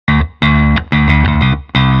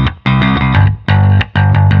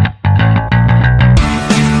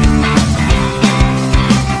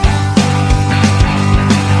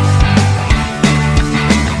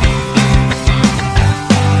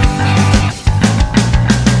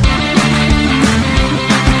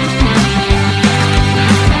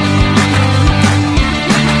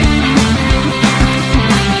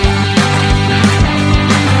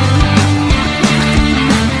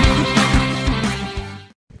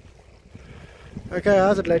Okay,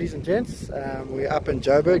 how's it, ladies and gents? We're up in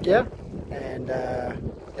Joburg here, and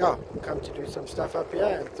yeah, come to do some stuff up here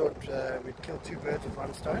and thought we'd kill two birds with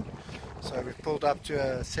one stone. So we've pulled up to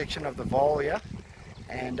a section of the Vaal here,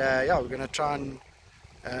 and yeah, we're going to try and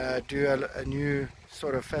do a new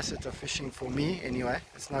sort of facet of fishing for me anyway.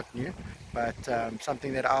 It's not new, but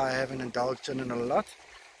something that I haven't indulged in a lot,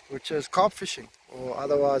 which is carp fishing, or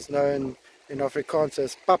otherwise known in Afrikaans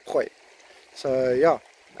as papgooi. So yeah,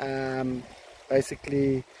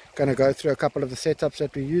 basically going to go through a couple of the setups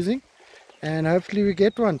that we're using, and hopefully we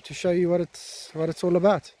get one to show you what it's all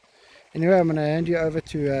about. Anyway, I'm going to hand you over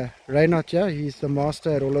to Reinhard here. He's the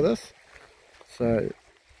master at all of this, so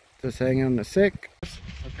just hang on a sec.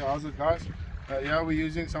 Okay, how's it, guys? Yeah, we're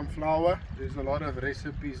using some flour. There's a lot of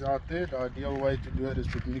recipes out there. The ideal way to do it is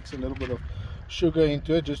to mix a little bit of sugar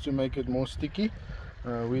into it just to make it more sticky.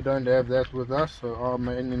 We don't have that with us, so our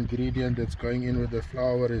main ingredient that's going in with the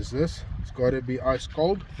flour is this. It's got to be ice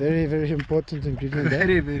cold. Very, very important ingredient.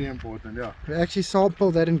 Very, very important, yeah. We actually sample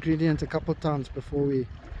that ingredient a couple of times before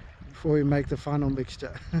we make the final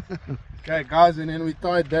mixture. Okay, guys, and then we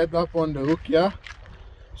tied that up on the hook here.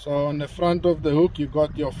 So on the front of the hook you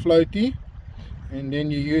got your floaty, and then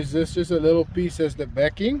you use this just a little piece as the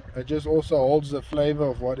backing. It just also holds the flavor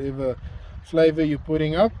of whatever flavor you're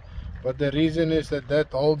putting up. But the reason is that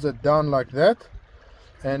holds it down like that,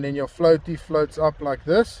 and then your floaty floats up like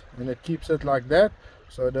this, and it keeps it like that.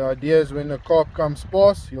 So the idea is when the carp comes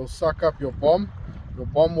past, you'll suck up your bomb. Your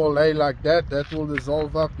bomb will lay like that. That will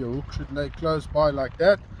dissolve up. Your hook should lay close by like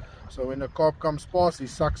that. So when the carp comes past, he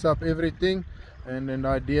sucks up everything, and then the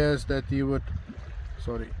idea is that he would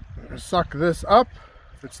suck this up,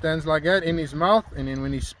 if it stands like that, in his mouth, and then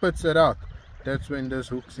when he spits it out, that's when this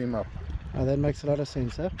hooks him up. Oh, that makes a lot of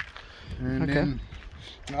sense, huh? And then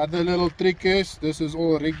the other little trick is, this is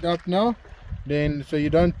all rigged up now, then so you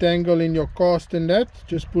don't tangle in your cast and that,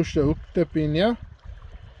 just push the hook tip in here,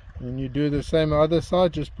 and you do the same other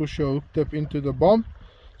side, just push your hook tip into the bomb.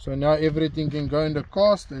 So now everything can go in the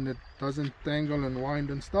cast and it doesn't tangle and wind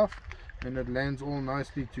and stuff, and it lands all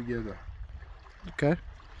nicely together. Okay,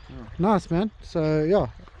 yeah. Nice, man. So yeah,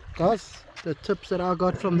 guys, the tips that I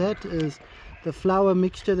got from that is the flour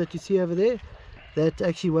mixture that you see over there, that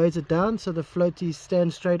actually weighs it down so the floaties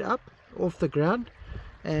stand straight up off the ground,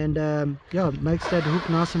 and yeah, makes that hook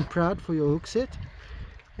nice and proud for your hook set.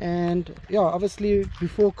 And yeah, obviously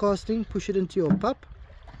before casting, push it into your pup,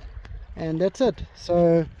 and that's it.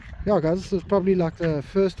 So yeah, guys, this is probably like the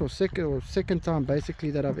first or second time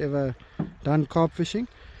basically that I've ever done carp fishing,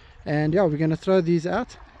 and yeah, we're going to throw these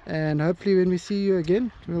out, and hopefully when we see you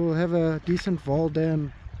again we'll have a decent Vaal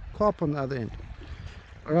dam carp on the other end.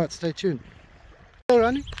 Alright, stay tuned.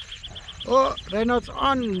 Running. Oh, Reinhard's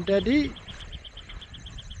on, daddy.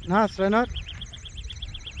 Nice, Reinhard.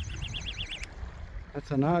 That's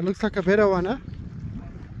a nice, looks like a better one, huh?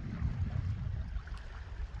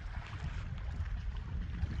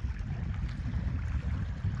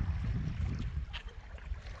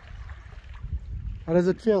 How does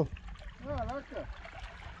it feel? Yeah, I like it.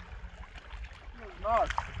 Feels nice.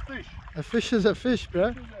 Fish. A fish is a fish,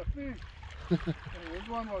 bro. Fish is a fish. This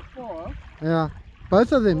one was 4, huh? Yeah,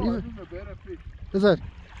 both of them. Oh, even. this is a better fish. Is it?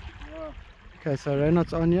 Yeah. Okay, so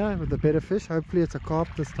Reinhard's on here with the better fish. Hopefully it's a carp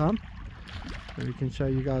this time, so we can show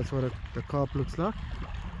you guys what the carp looks like.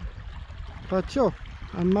 But sure,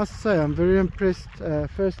 I must say I'm very impressed.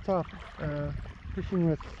 First time fishing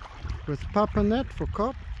with pup and that for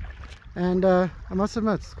carp, and I must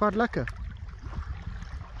admit it's quite lekker.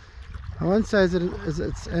 I won't say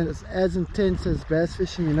it's as intense as bass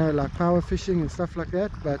fishing, you know, like power fishing and stuff like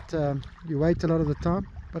that, but you wait a lot of the time.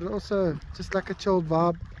 But it also just like a chilled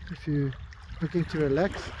vibe if you're looking to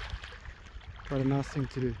relax. Quite a nice thing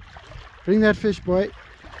to do. Bring that fish, boy.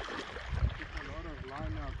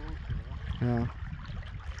 Yeah.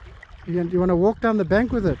 You want to walk down the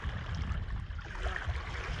bank with it?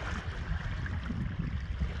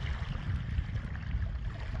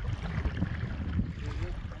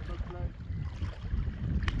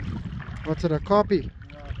 What's it, a carpy?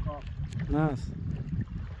 Yeah, carp. Nice.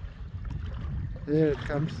 There it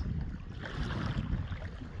comes.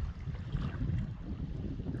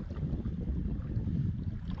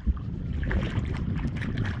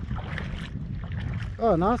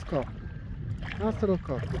 Oh, nice carp. Nice little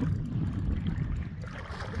carp.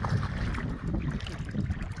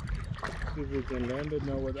 See if we can land it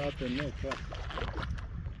now without the net. Huh?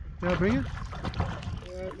 Yeah, bring it.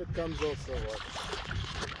 Yeah, if it comes off, so what?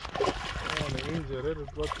 Oh, the ends are red.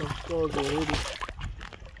 It's got some scars already.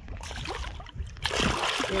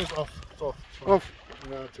 It's off. It's off. Off.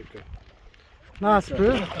 No, it's okay. Nice,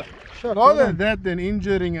 bro. Shot, Rather that than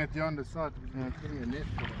injuring it here on the side.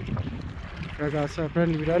 Okay, guys, so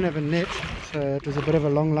apparently we don't have a net, so it was a bit of a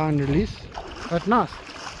long line release. But nice.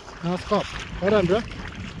 Nice carp. Well done, bro.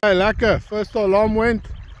 Hey, lekker. First alarm went.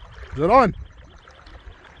 Is it on?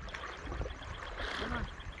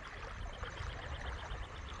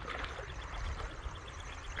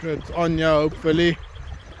 It's on, yeah, hopefully.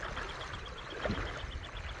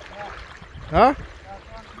 Huh?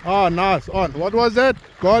 Oh, nice. On. What was that?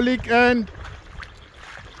 Garlic and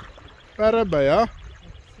parabay, huh?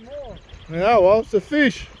 Small. Yeah, well, it's a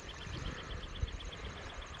fish.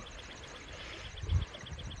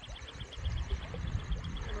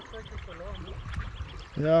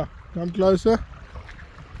 Yeah, come closer.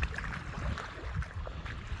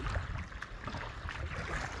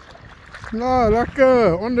 No,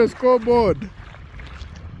 lekker, on the scoreboard.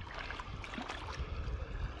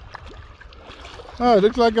 Oh, it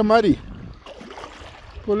looks like a muddy.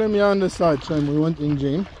 Pull him here on the side, so we won't injure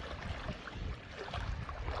him.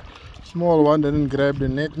 Small one, didn't grab the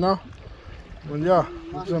net now. Well, yeah,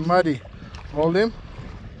 it's a muddy. Hold him.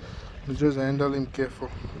 Just handle him careful.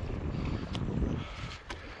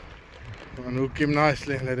 And hook him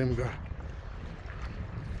nicely and let him go.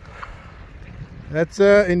 That's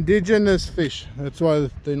an indigenous fish. That's why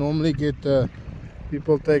they normally get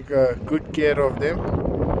people take good care of them.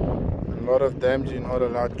 A lot of dams you're not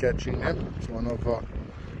allowed catching them. It's one of our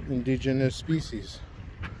indigenous species.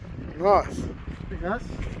 Nice. Hey guys,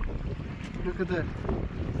 look at that.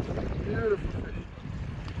 Beautiful fish.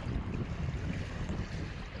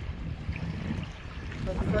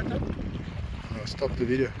 I'll stop the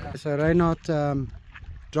video. So Reinhard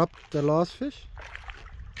dropped the last fish,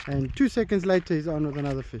 and 2 seconds later he's on with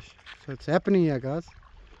another fish. So it's happening here, guys.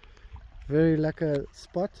 Very lekker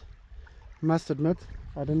spot. Must admit,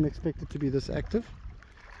 I didn't expect it to be this active.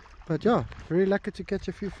 But yeah, very lekker to catch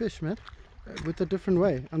a few fish, man. With a different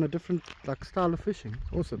way, on a different style of fishing.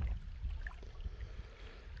 Awesome.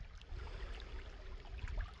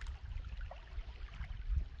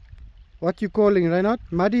 What you calling, Reinhard?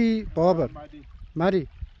 Muddy barber? Muddy. Muddy?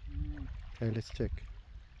 Okay, let's check.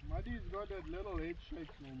 Muddy's got that little head shake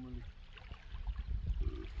normally.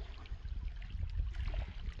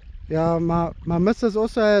 Yeah, my missus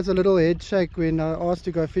also has a little head shake when I ask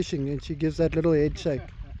to go fishing, and she gives that little head shake.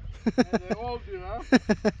 Yeah, they all do, huh?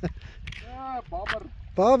 Yeah, barber.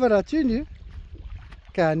 Barber, I tune you.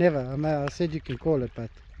 Okay, I said you can call it,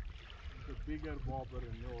 but... It's a bigger barber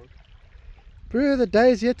than yours. Bro, the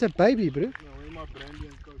day is yet a baby, bro. Yeah, where my brandy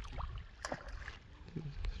and coke is.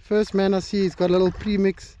 First man I see, he's got a little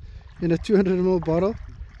premix in a 200ml bottle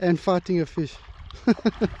and fighting a fish.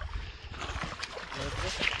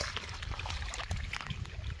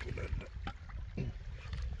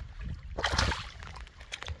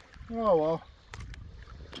 Oh well.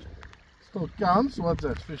 Still counts. What's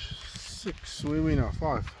that? Fish 6. Where are we now?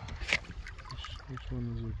 5. Which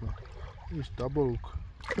one is it? Fish double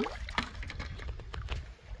hook.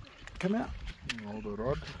 Come out. Hold the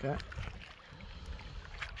rod. Okay.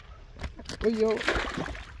 Oh, yo.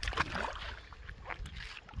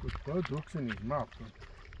 With both hooks in his mouth.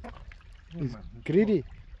 He's greedy.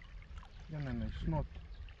 Yeah, and it's not.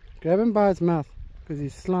 Grab him by his mouth, because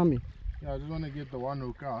he's slimy. Yeah, I just want to get the one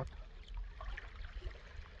hook out.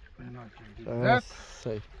 And I can do That's that.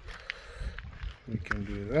 safe. We can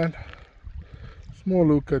do that. Small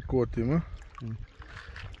hook at caught him, huh?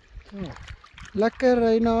 Oh. Lekker,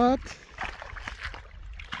 Reinhard.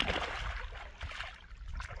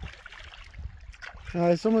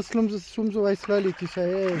 Someone swims away slowly to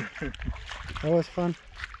say, hey, that was fun.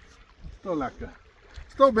 Still lekker.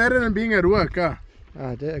 Still better than being at work, huh?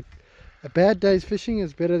 A bad day's fishing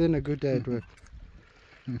is better than a good day at work.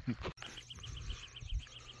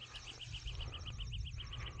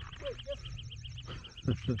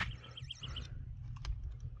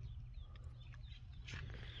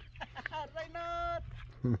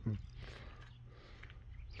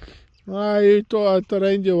 You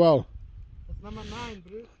trained you well. That's number 9,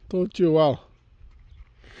 bro. Taught you well.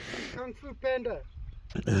 Kung Fu Panda.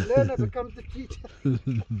 The learner becomes the teacher.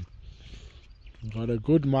 Got a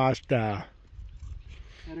good master.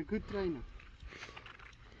 And a good trainer.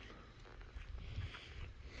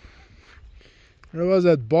 There was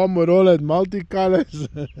that bomb with all that multicolors.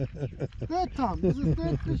 Third time. This is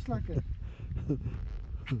third fish like it.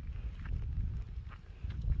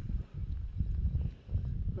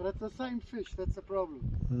 But it's the same fish, that's the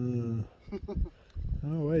problem.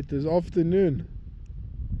 Oh wait, it's afternoon.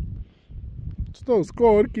 Still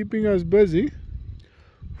scored, keeping us busy.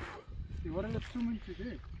 What are you swimming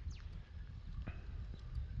today?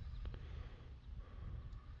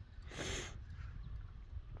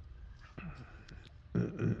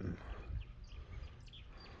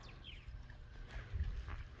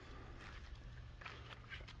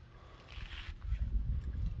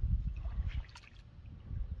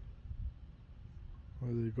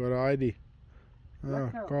 What has he got? ID. Ah,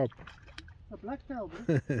 carp. A blacktail,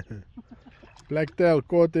 bro. Blacktail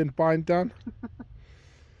caught in Pinetown.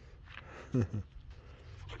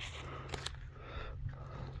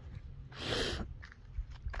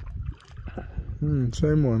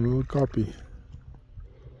 Same one, little copy.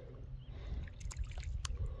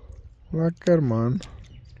 Lekker man.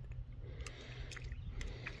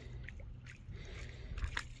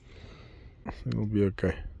 It'll be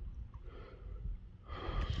okay.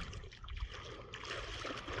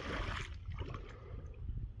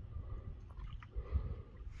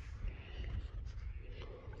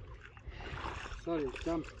 Sorry,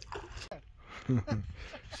 jump.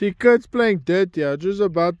 See, Kurt's playing dirty. I was just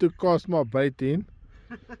about to cast my bait in,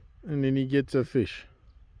 and then he gets a fish.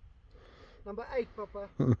 Number 8, Papa.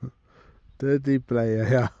 Dirty player,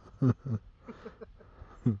 yeah.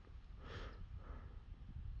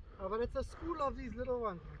 Oh, but it's a school of these little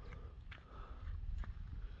ones.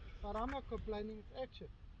 But I'm not complaining, it's action.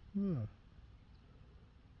 Yeah.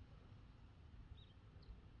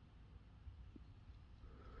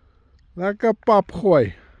 Lekker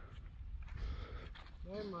papgooi.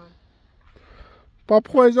 Yeah, man.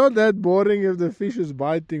 Papgooi is not that boring if the fish is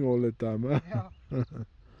biting all the time. Huh? Yeah.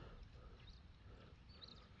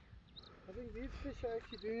 I think these fish are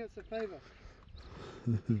actually doing us a favor.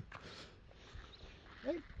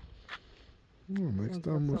 Hey. Oh, next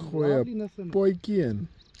time we gooi 'n potjie in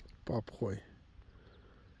papgooi.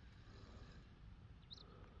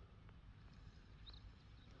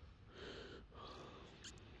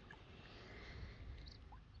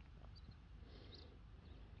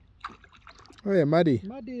 Oh yeah, Muddy.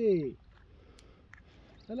 Muddy.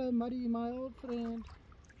 Hello, Muddy, my old friend.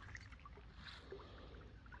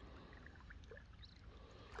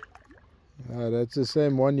 Ah, that's the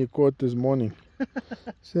same one you caught this morning.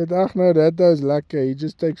 Said, ach no, that was lekker. He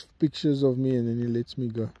just takes pictures of me and then he lets me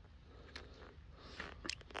go.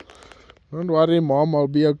 Don't worry, Mom, I'll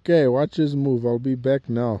be okay. Watch his move. I'll be back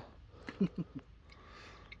now.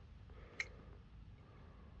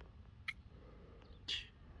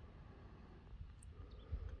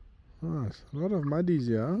 Nice. A lot of muddies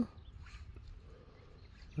here, huh?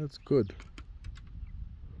 That's good.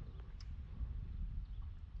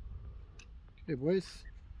 Hey, boys.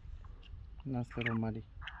 Nice little Muddy.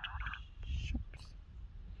 Shoops.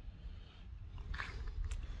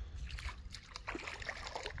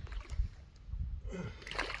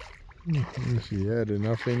 She had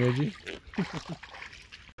enough energy.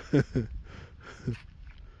 Now,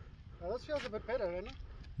 this feels a bit better, isn't it?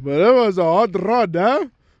 But that was a hot rod, huh?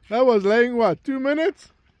 That was laying what, 2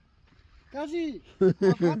 minutes? Guzzy,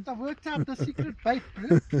 I've worked out the secret bait,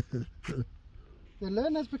 bro. The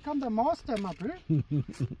learner's become the master, my bro.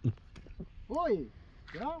 Boy,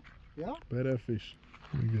 yeah. Better fish.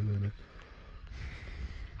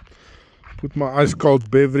 Put my ice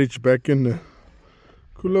cold beverage back in the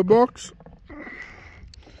cooler box.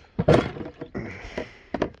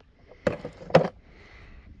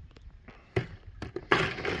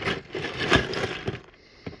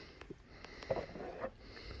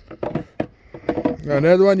 And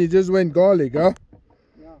that one, you just went garlic, huh?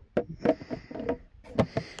 Yeah.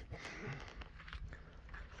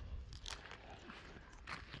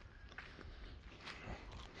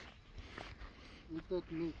 Look at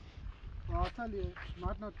that meat. Well, I'll tell you, it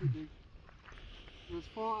might not be big. It was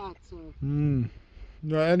far out, so. No,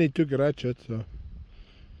 and he took ratchet, so.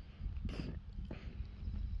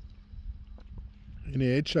 Any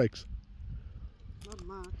head shakes? Not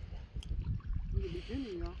much. In the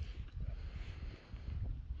beginning, yeah.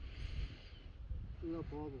 Real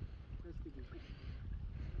bobble. That's the good.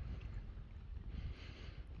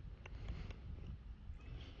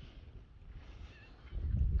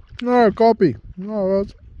 No, copy. No, well,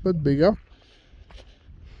 it's a bit bigger.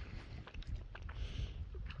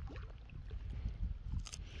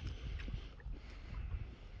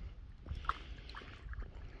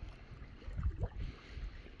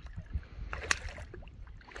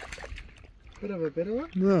 Bit of a better one?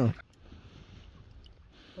 No.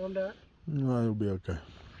 On that. No, it'll be okay.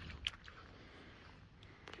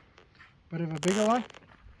 Bit of a bigger one?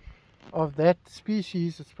 Of that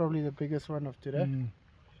species, it's probably the biggest one of today.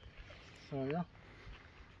 So, yeah.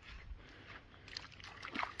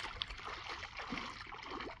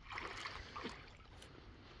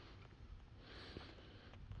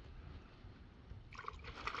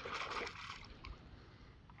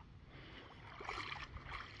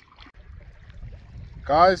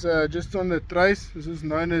 Guys, just on the trace, this is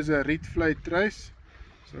known as a reed flay trace.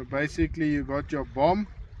 So basically you got your bomb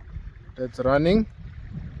that's running.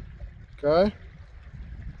 Okay.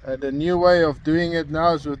 The new way of doing it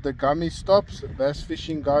now is with the gummy stops. Bass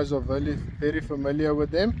fishing guys are very familiar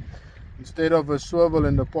with them. Instead of a swivel,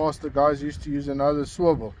 in the past the guys used to use another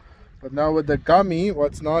swivel. But now with the gummy,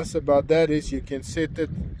 what's nice about that is you can set it,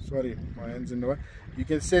 sorry, my hand's in the way. You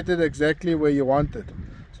can set it exactly where you want it.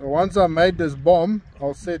 So once I made this bomb,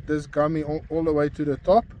 I'll set this gummy all the way to the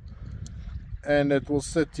top. And it will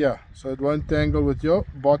sit here, so it won't tangle with your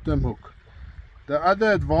bottom hook. The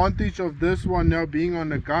other advantage of this one now being on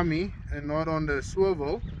the gummy and not on the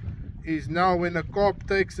swivel is now when the carp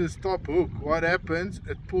takes this top hook, what happens,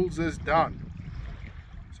 it pulls this down.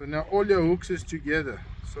 So now all your hooks is together,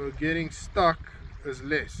 so getting stuck is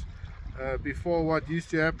less. Before, what used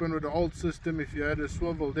to happen with the old system, if you had a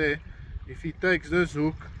swivel there, if he takes this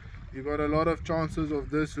hook, you got a lot of chances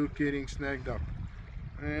of this hook getting snagged up.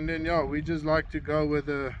 And then yeah, we just like to go with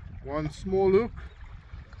one small hook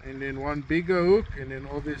and then one bigger hook, and then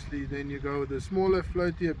obviously then you go with a smaller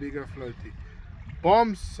floaty, a bigger floaty.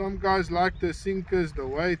 Bombs, some guys like the sinkers, the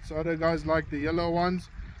weights, other guys like the yellow ones.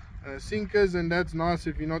 Sinkers, and that's nice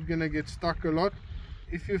if you're not going to get stuck a lot.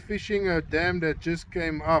 If you're fishing a dam that just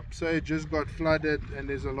came up, say it just got flooded and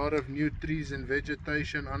there's a lot of new trees and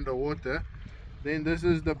vegetation underwater, then this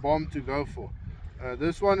is the bomb to go for.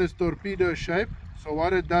 This one is torpedo shape, so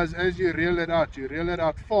what it does, as you reel it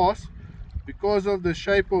out fast. Because of the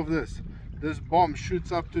shape of this bomb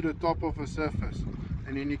shoots up to the top of a surface,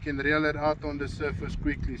 and then you can reel it out on the surface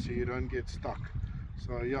quickly so you don't get stuck.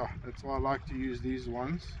 So yeah, that's why I like to use these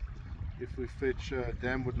ones if we fetch a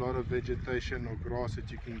dam with a lot of vegetation or grass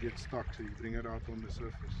that you can get stuck, so you bring it out on the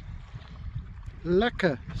surface.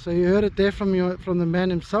 Lekker. So you heard it there from the man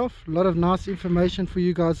himself. A lot of nice information for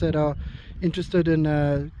you guys that are interested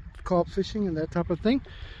in carp fishing and that type of thing.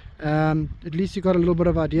 At least you got a little bit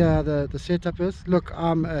of idea how the setup is. Look,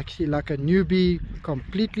 I'm actually like a newbie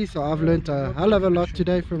completely, so I've learned a hell of a lot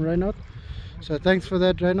today from Reynard. So thanks for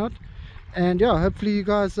that, Reynard. And yeah, hopefully you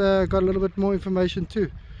guys got a little bit more information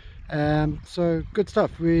too. So good stuff.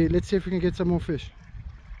 Let's see if we can get some more fish.